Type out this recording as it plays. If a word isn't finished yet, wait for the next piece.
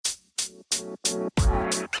Hey,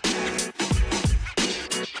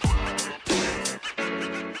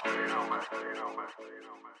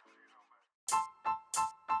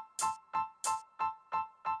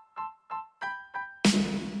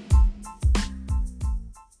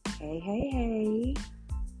 hey, hey.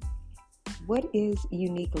 What is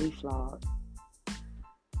uniquely flawed?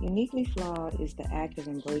 Uniquely flawed is the act of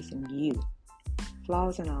embracing you,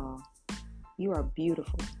 flaws and all. You are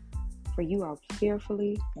beautiful, for you are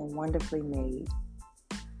fearfully and wonderfully made.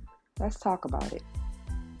 Let's talk about it.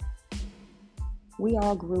 We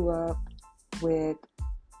all grew up with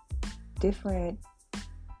different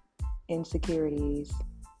insecurities.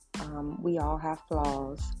 We all have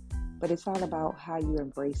flaws, but it's all about how you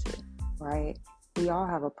embrace it, right? We all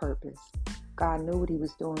have a purpose. God knew what He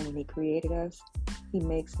was doing when He created us. He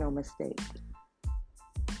makes no mistake.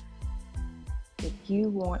 If you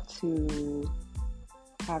want to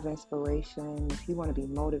have inspiration, if you want to be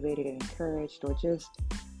motivated and encouraged, or just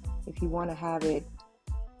if you want to have it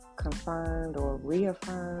confirmed or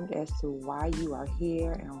reaffirmed as to why you are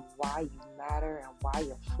here and why you matter and why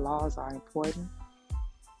your flaws are important,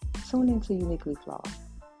 tune into Uniquely Flawed.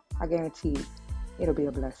 I guarantee it'll be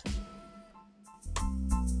a blessing.